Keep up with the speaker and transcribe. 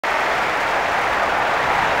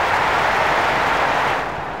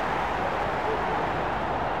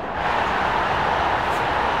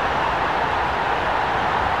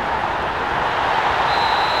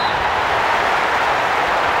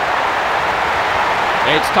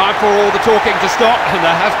It's time for all the talking to stop, and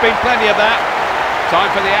there has been plenty of that.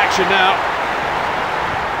 Time for the action now.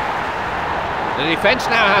 The defence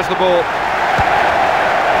now has the ball.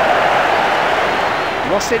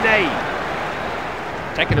 Rossini.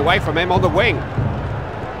 Taken away from him on the wing.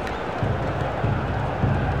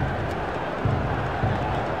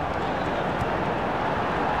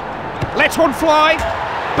 Lets one fly.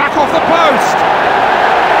 Back off the post.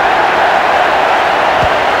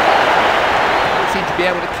 Don't seem to be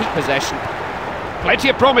able to keep possession. Plenty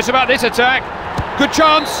of promise about this attack. Good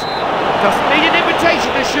chance. Doesn't need an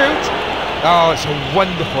invitation to shoot. Oh, it's a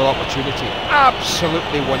wonderful opportunity.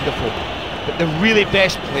 Absolutely wonderful. But the really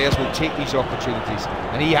best players will take these opportunities,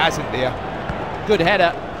 and he hasn't there. Good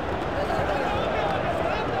header.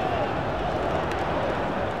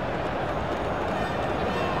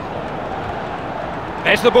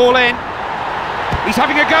 There's the ball in. He's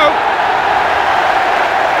having a go.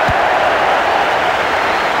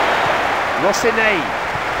 Rossini.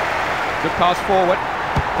 Good pass forward.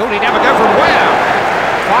 Thought he'd have a go from where?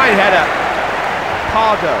 Fine header.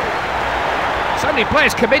 Pardo. So many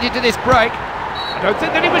players committed to this break. I don't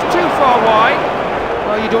think that he was too far wide.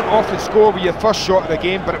 Well, you don't often score with your first shot of the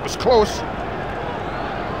game, but it was close.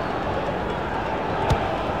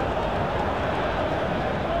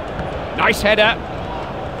 Nice header.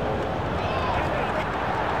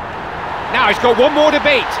 Now he's got one more to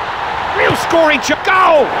beat. Real scoring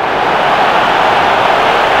goal!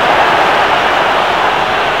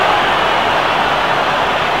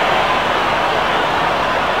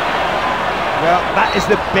 Well, that is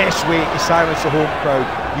the best way to silence the home crowd.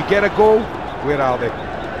 You get a goal, where are they?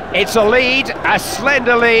 It's a lead, a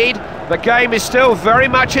slender lead. The game is still very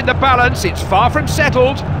much in the balance. It's far from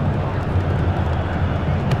settled.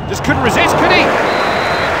 Just couldn't resist, could he?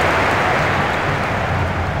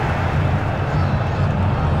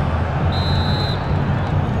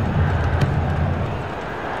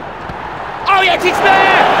 Oh, yes, it's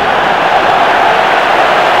there!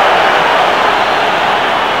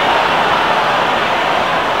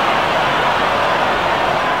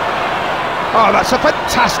 Oh, that's a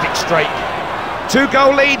fantastic strike. 2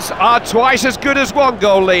 goal leads are twice as good as 1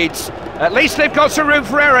 goal leads. At least they've got some room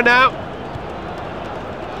for error now.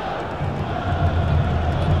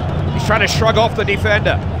 He's trying to shrug off the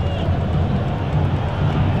defender.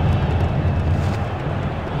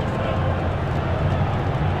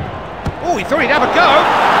 Oh, he thought he'd have a go.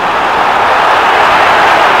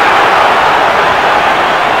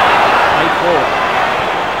 Played forward.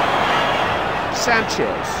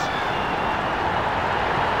 Sanchez.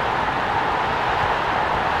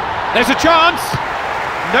 There's a chance!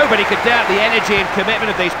 Nobody could doubt the energy and commitment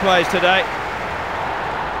of these players today.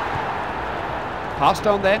 Passed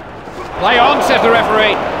on then. Play on, says the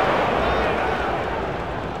referee.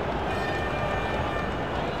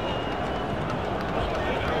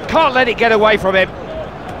 Can't let it get away from him.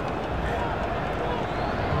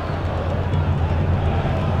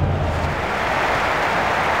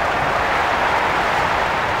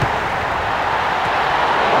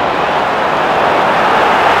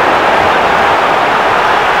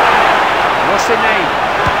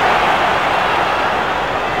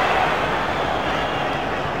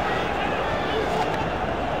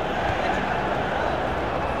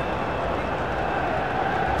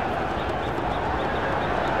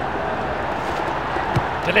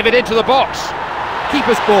 Delivered into the box.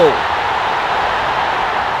 Keeper's ball.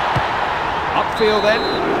 Upfield then.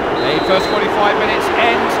 The first 45 minutes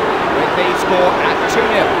ends with the score at 2-0.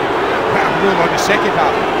 Better roll on the second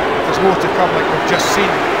half. There's more to come like we've just seen.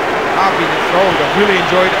 I've been enthralled. I've really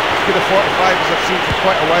enjoyed it. As good a 45 as I've seen for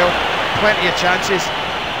quite a while. Plenty of chances,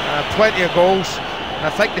 plenty of goals, and I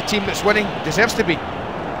think the team that's winning deserves to be.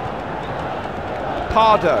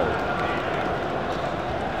 Pardo.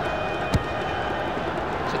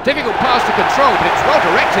 Difficult pass to control, but it's well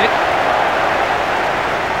directed.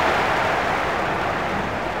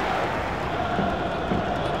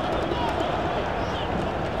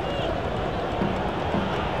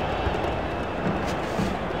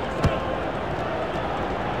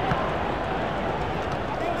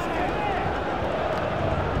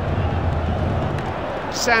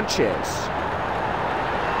 Sanchez.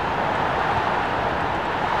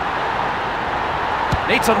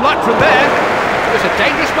 Needs some luck from there. It was a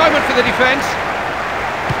dangerous moment for the defence.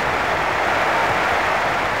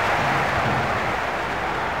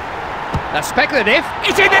 That's speculative.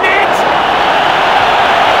 It's in the net!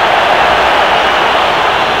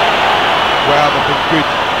 Well, they've been good.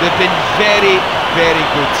 They've been very, very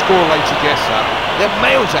good. Scoreline suggests that. They're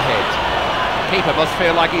miles ahead. Keeper must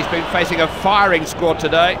feel like he's been facing a firing squad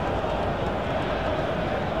today.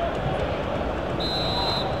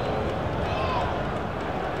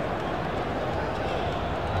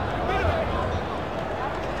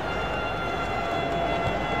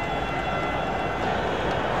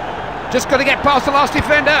 Just got to get past the last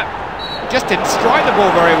defender. Just didn't strike the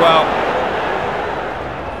ball very well.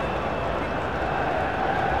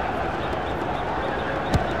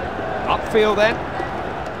 Upfield then.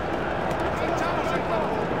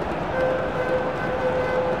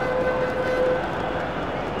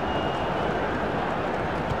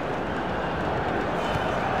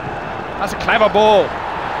 That's a clever ball.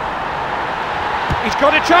 He's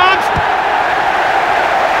got a chance.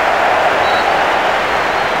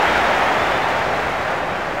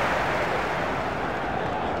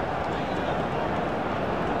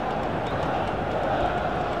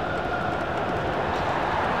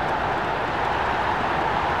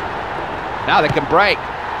 Now they can break.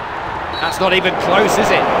 That's not even close, is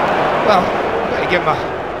it? Well, I'm going to give him a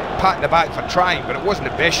pat in the back for trying, but it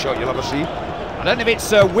wasn't the best shot you'll ever see. I don't know if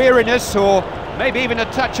it's weariness or maybe even a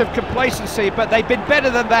touch of complacency, but they've been better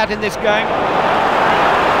than that in this game.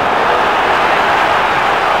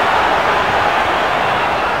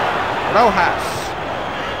 Rojas.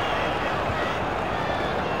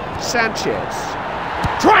 Sanchez.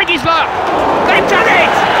 Trying his luck! They've done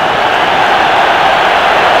it!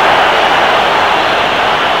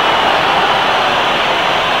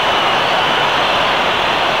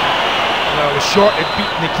 The shot had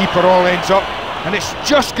beaten the keeper all ends up, and it's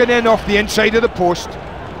just gone in off the inside of the post.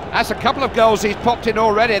 That's a couple of goals he's popped in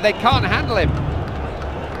already. They can't handle him.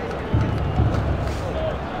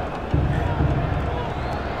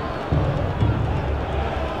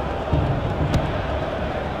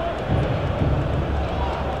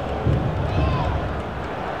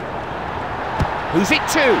 Who's it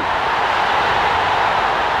to?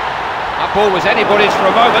 That ball was anybody's for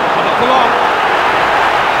a moment, but not for long.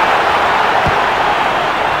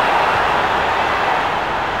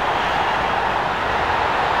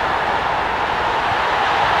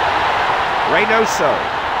 Reynoso.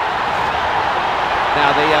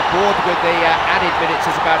 Now the board with the added minutes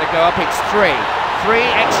is about to go up. It's three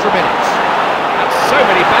extra minutes. That's so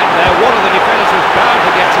many back there. One of the defenders was bound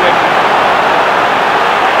to get to him.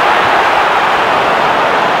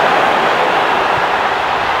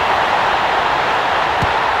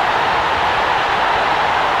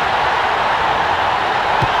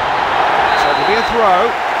 So there'll be a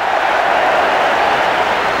throw.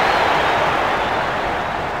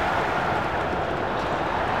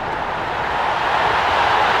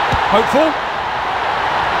 Hopeful.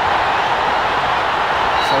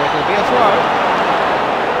 So it'll be a throw.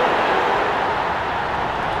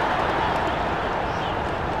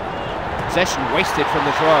 Possession wasted from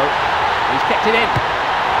the throw. He's kept it in.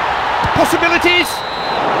 Possibilities!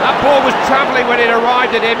 That ball was travelling when it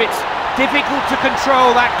arrived at him. It's difficult to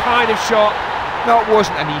control that kind of shot. No, it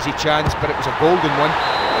wasn't an easy chance, but it was a golden one,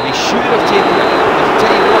 and he should have taken it. I'll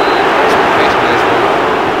tell you what, it's the best place.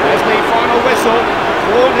 There's the final whistle.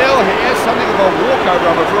 4-0 here, something of a walkover,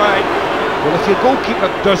 I'm afraid. Well, if your goalkeeper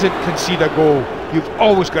doesn't concede a goal, you've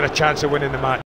always got a chance of winning the match.